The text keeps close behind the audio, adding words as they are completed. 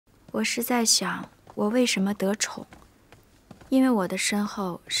我是在想，我为什么得宠？因为我的身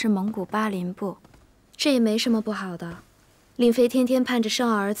后是蒙古巴林部。这也没什么不好的。令妃天天盼着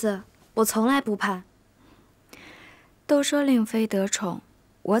生儿子，我从来不盼。都说令妃得宠，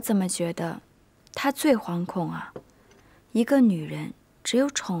我怎么觉得她最惶恐啊？一个女人只有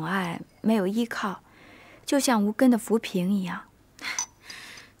宠爱，没有依靠，就像无根的浮萍一样。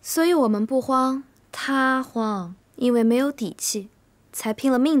所以我们不慌，她慌，因为没有底气，才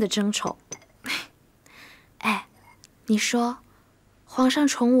拼了命的争宠。哎，你说，皇上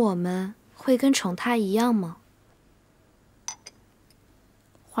宠我们，会跟宠他一样吗？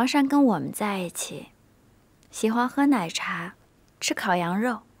皇上跟我们在一起，喜欢喝奶茶，吃烤羊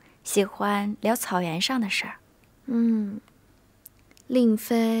肉，喜欢聊草原上的事儿。令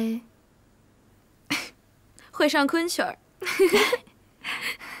妃会上昆曲儿。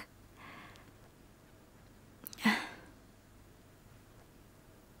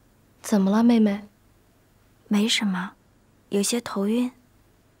怎么了，妹妹？没什么，有些头晕。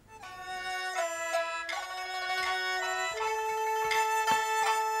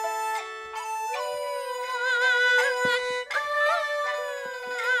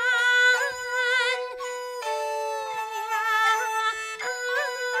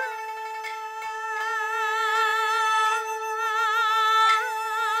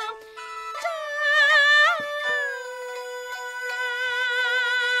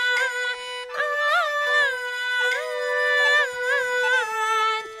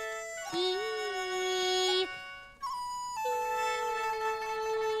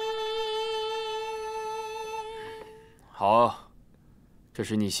好，这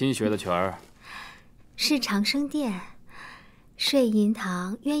是你新学的曲儿。是长生殿，睡云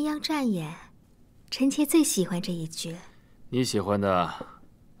堂鸳鸯站演，臣妾最喜欢这一句。你喜欢的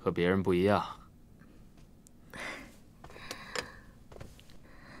和别人不一样。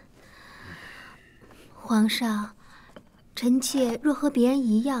皇上，臣妾若和别人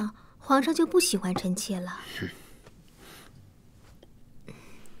一样，皇上就不喜欢臣妾了。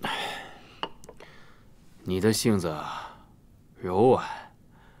你的性子柔婉，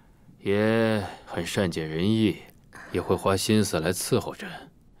也很善解人意，也会花心思来伺候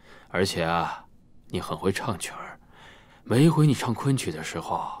朕。而且啊，你很会唱曲儿，每一回你唱昆曲的时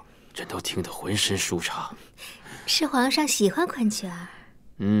候，朕都听得浑身舒畅。是皇上喜欢昆曲儿。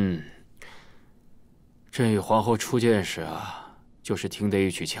朕与皇后初见时啊，就是听得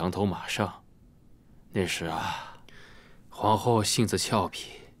一曲《墙头马上》。那时啊，皇后性子俏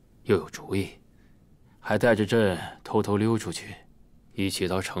皮，又有主意，还带着朕偷偷溜出去，一起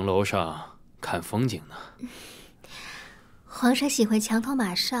到城楼上看风景呢。皇上喜欢《墙头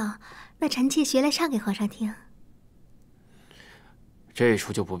马上》，那臣妾学来唱给皇上听。这一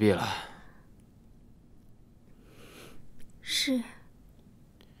出就不必了。是。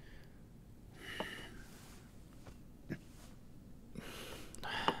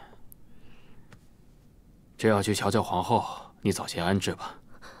朕要去瞧瞧皇后，你早些安置吧。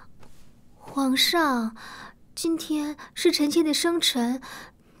皇上，今天是臣妾的生辰，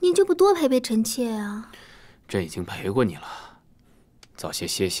您就不多陪陪臣妾啊？朕已经陪过你了，早些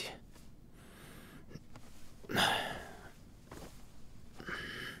歇息。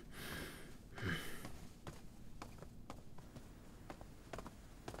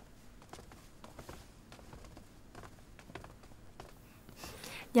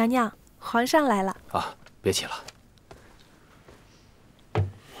娘娘，皇上来了。啊，别起了。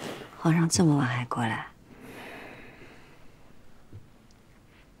皇上这么晚还过来？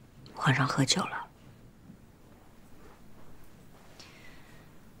皇上喝酒了，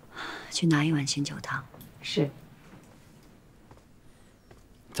去拿一碗清酒汤。是。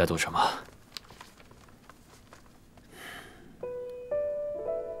在读什么？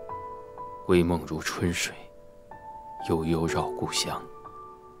微梦如春水，悠悠绕故乡。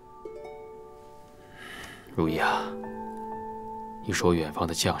如懿啊，你说远方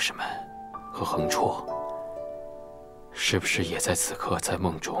的将士们和横绰，是不是也在此刻在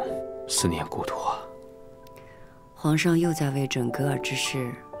梦中思念故土啊？皇上又在为准格尔之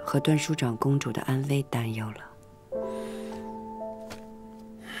事和段署长公主的安危担忧了。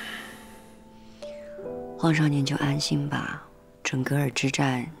皇上您就安心吧，准格尔之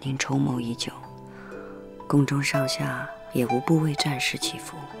战您筹谋已久，宫中上下也无不为战事祈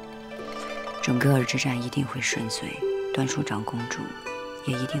福。准格尔之战一定会顺遂，段署长公主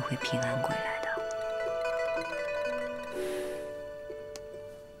也一定会平安归来的。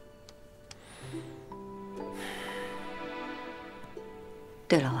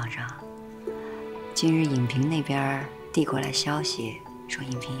对了，皇上，今日尹嫔那边递过来消息，说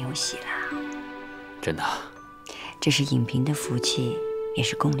尹嫔有喜啦。真的？这是尹嫔的福气，也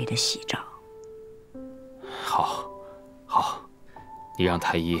是宫里的喜兆。好，好，你让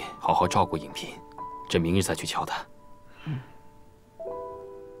太医好好照顾颖嫔，朕明日再去瞧她。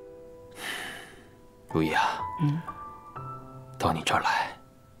如懿啊，到你这儿来，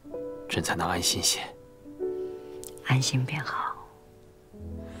朕才能安心些。安心便好。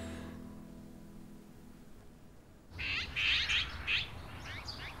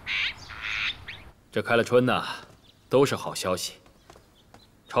这开了春呐，都是好消息。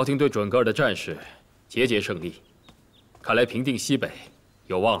朝廷对准噶尔的战事节节胜利，看来平定西北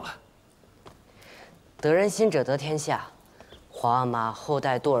有望了。得人心者得天下，皇阿玛后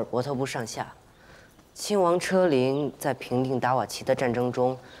代多尔伯特部上下，亲王车龄在平定达瓦齐的战争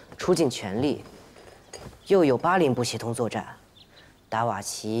中出尽全力，又有巴林部协同作战，达瓦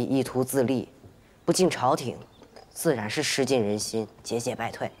齐意图自立，不敬朝廷，自然是失尽人心，节节败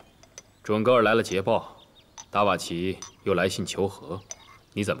退。准噶尔来了捷报，达瓦齐又来信求和，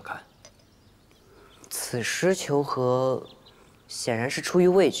你怎么看？此时求和，显然是出于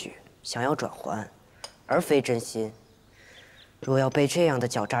畏惧，想要转还，而非真心。若要被这样的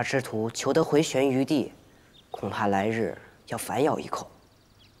狡诈之徒求得回旋余地，恐怕来日要反咬一口。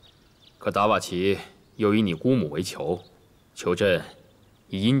可达瓦齐又以你姑母为求，求朕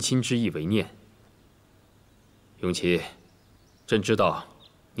以姻亲之意为念。永琪，朕知道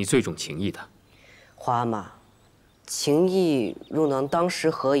你最重情义的。皇阿玛，情义若能当时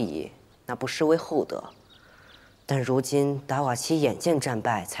何以，那不失为厚德。但如今达瓦齐眼见战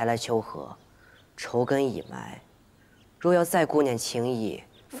败才来求和，仇根已埋。若要再顾念情义，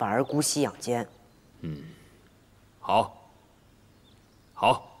反而姑息养奸。好，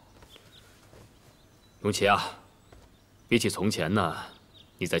好。永琪啊，比起从前呢，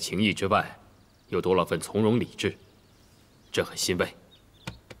你在情义之外，又多了份从容理智，朕很欣慰。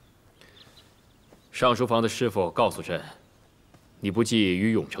上书房的师傅告诉朕，你不计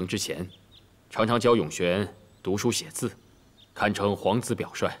于永成之前，常常教永璇读书写字，堪称皇子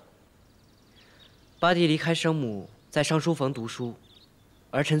表率。八弟离开生母，在上书房读书，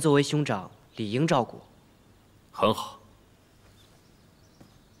儿臣作为兄长，理应照顾。很好。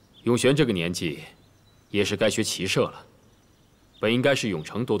永璇这个年纪，也是该学骑射了，本应该是永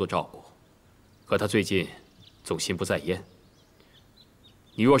成多多照顾，可他最近总心不在焉。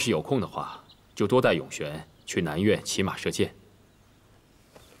你若是有空的话，就多带永璇去南苑骑马射箭。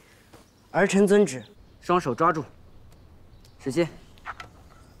儿臣遵旨，双手抓住，使劲，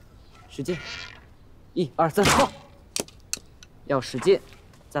使劲，1、2、3，放！要使劲，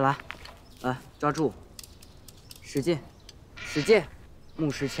再来，来抓住，使劲，使劲，目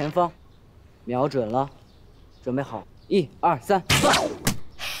视前方，瞄准了，准备好，1、2、3，放！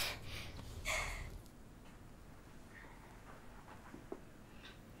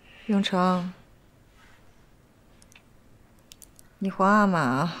永成，你皇阿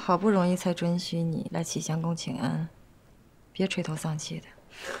玛好不容易才准许你来启襄宫请安，别垂头丧气的。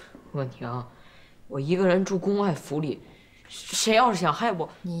我娘，我一个人住宫外府里，谁要是想害我，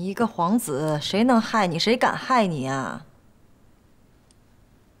你一个皇子，谁能害你？谁敢害你啊？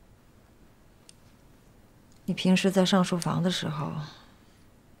你平时在上书房的时候，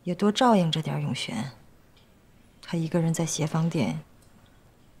也多照应着点永璇。他一个人在协芳殿，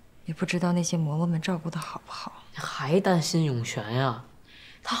也不知道那些嬷嬷们照顾的好不好。还担心永璇呀？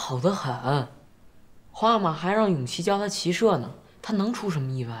他好得很，皇阿玛还让永琪教他骑射呢，他能出什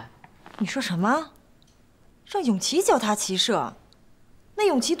么意外？你说什么？让永琪教他骑射？那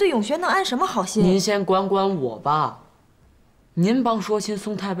永琪对永璇能安什么好心？您先管管我吧。您帮说亲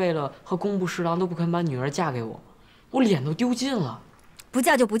宋太尉了和工部侍郎都不肯把女儿嫁给我，我脸都丢尽了。不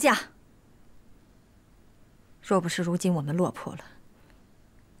嫁就不嫁。若不是如今我们落魄了，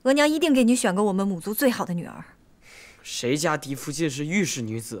额娘一定给你选个我们母族最好的女儿。谁家嫡妇尽是御史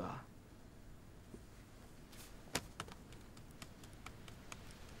女子啊？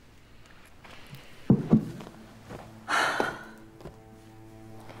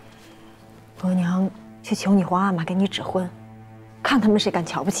额娘去求你皇阿玛给你指婚，看他们谁敢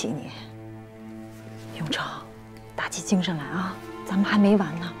瞧不起你。永成，打起精神来啊，咱们还没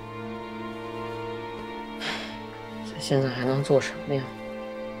完呢。咱现在还能做什么呀？